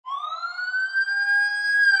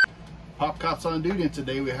Pop Cops on duty, and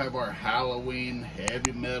today we have our Halloween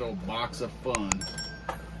heavy metal box of fun.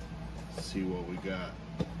 Let's see what we got.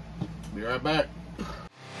 Be right back.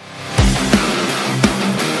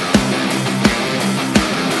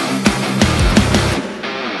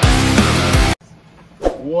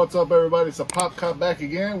 What's up, everybody? It's a Pop Cop back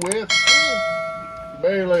again with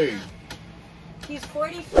Bailey. He's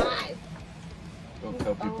 45. Don't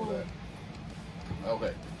tell people that.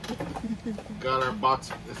 Okay. Got our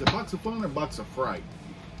box. Is it box of fun or box of fright?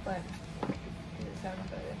 Fun. It sounds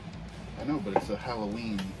better. I know, but it's a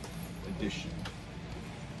Halloween edition.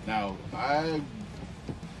 Now, I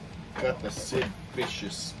got the Sid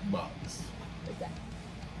Vicious box. What's that?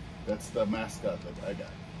 That's the mascot that I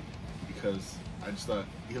got. Because I just thought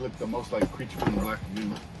he looked the most like Creature from the Black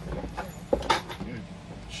Lagoon. You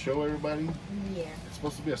show everybody? Yeah. It's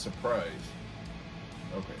supposed to be a surprise.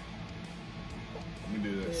 Okay. Let me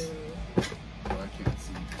do this. Oh, I can't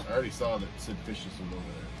see. I already saw that Sid Vicious was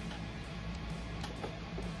over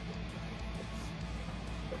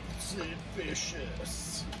there. Sid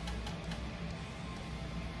Vicious.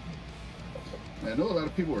 I know a lot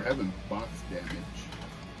of people were having box damage.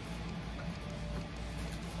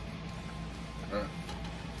 Alright.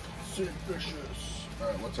 Sid Vicious.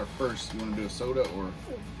 Alright, what's our first? You want to do a soda or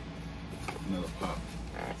another pop?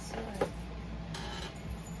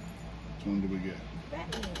 Which one do we get?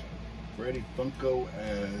 Batman. Freddy Funko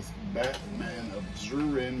as Batman of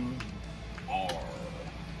Zurin R.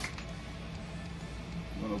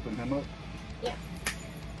 You want to open him up? Yeah.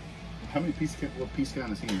 How many piece? What piece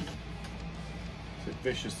count is he? Sid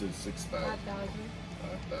Vicious is 6,000. 5,000.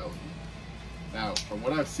 5,000. Now, from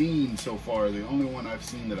what I've seen so far, the only one I've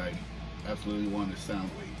seen that I absolutely want is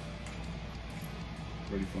Soundwave.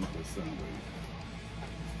 Freddy Funko is Soundwave.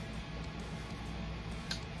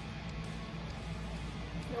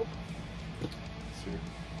 Nope. Sure.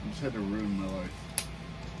 I just had to ruin my life.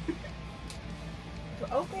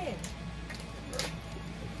 We're open.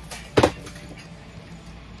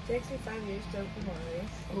 Takes me 5 years to open one of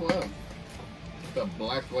these. Oh wow. The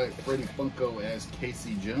Blacklight Freddy Funko as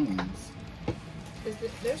Casey Jones.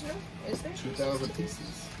 There's no. Is there? 2,000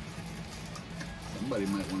 pieces. Somebody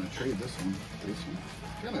might want to trade this one. This one.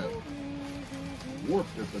 Kind of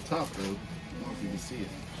warped at the top though. I don't know if you can see it.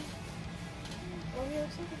 Oh, he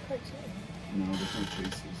looks like a cartoon. No, there's no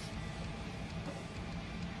chases.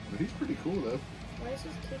 But he's pretty cool though. Why is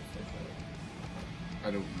his kid so short?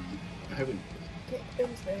 I don't know. I haven't.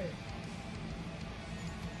 Ben's there.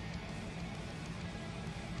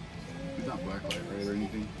 He's not Blacklight, right, or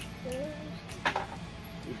anything?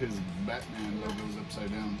 His Batman logo's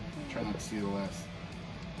upside down. Try not to see the last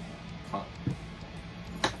pop.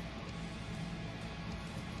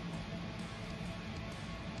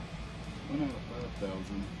 One out of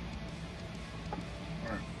 5,000.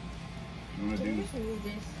 Alright. You want to do Just move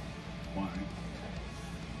this. why?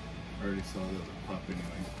 I already saw the pop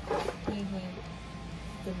anyway.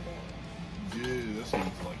 Dude, this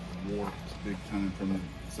one's like warped big time from the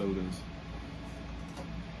sodas.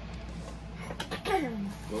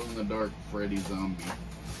 Glow in the dark Freddy Zombie.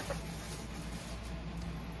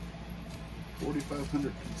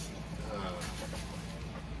 4,500 pieces.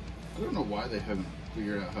 I don't know why they haven't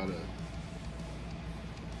figured out how to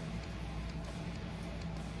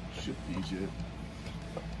ship these yet.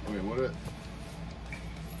 Okay, what a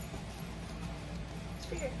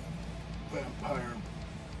Spirit. Vampire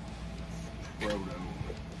Proto.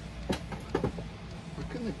 Why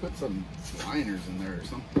couldn't they put some liners in there or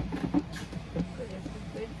something?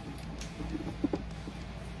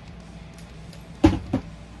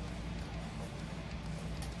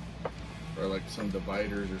 Or like some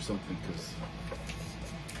dividers or something, because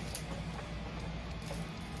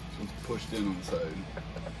this one's pushed in on the side.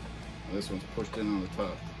 And this one's pushed in on the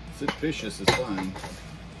top. Sid Vicious is fine.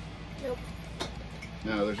 Nope.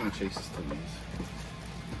 No, there's no chases to these.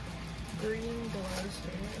 Green glow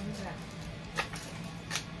spirit. What is that?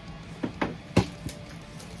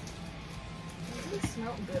 It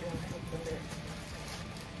smelled good when I opened it.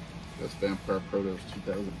 That's Vampire Proto's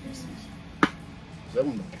 2,000 pieces. Does that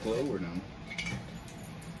one glow or no?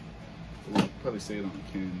 We'll probably see it on the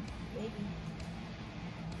can. Maybe.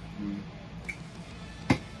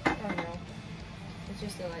 I don't know. It's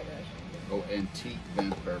just a light version. Oh, Antique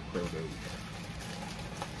Vampire Proto.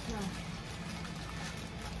 No.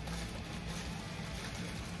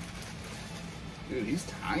 Dude, he's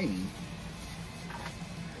tiny.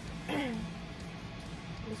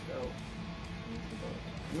 Let's go.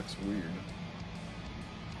 Looks weird.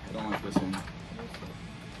 I don't like this one.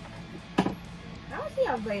 How is he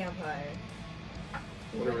a vampire?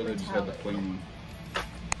 Whatever, they just had the plain one.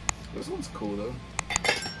 This one's cool though.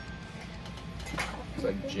 It's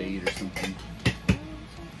like jade or something.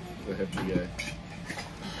 The hefty guy.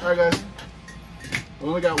 Alright guys. We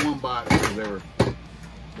only got one box because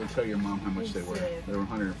they'll tell your mom how much they were. They were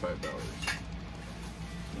 $105.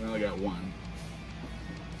 We only got one.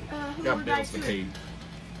 Got bills to pay.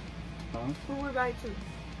 Huh? Who would buy two?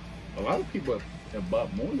 A lot of people have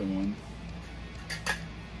bought more than one.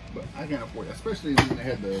 But I can't afford it. Especially when they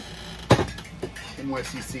had the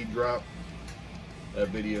NYCC drop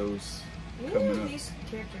videos coming up. These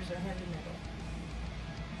characters are heavy metal.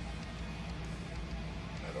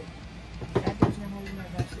 I don't know. There's no heavy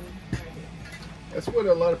metal. That's what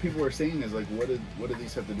a lot of people are saying is like, what do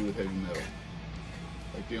these have to do with heavy metal?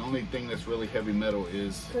 Like the only thing that's really heavy metal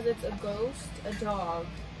is because it's a ghost, a dog,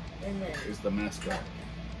 and then is the mascot.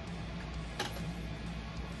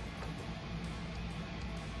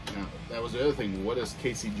 Now that was the other thing. What does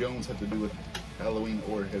Casey Jones have to do with Halloween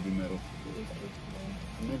or heavy metal?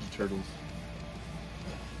 Ninja Turtles.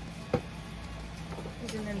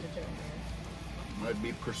 He's a Ninja Turtle. Might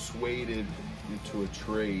be persuaded into a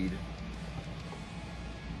trade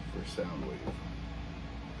for Soundwave.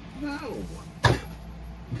 No.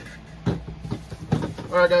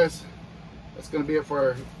 Alright guys, that's going to be it for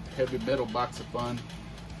our heavy metal box of fun.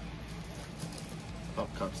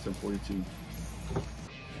 Pop Cops 1042.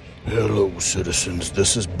 Hello citizens,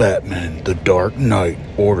 this is Batman the Dark Knight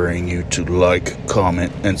ordering you to like,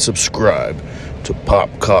 comment, and subscribe to Pop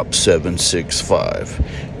Cop 765.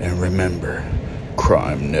 And remember,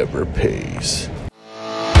 crime never pays.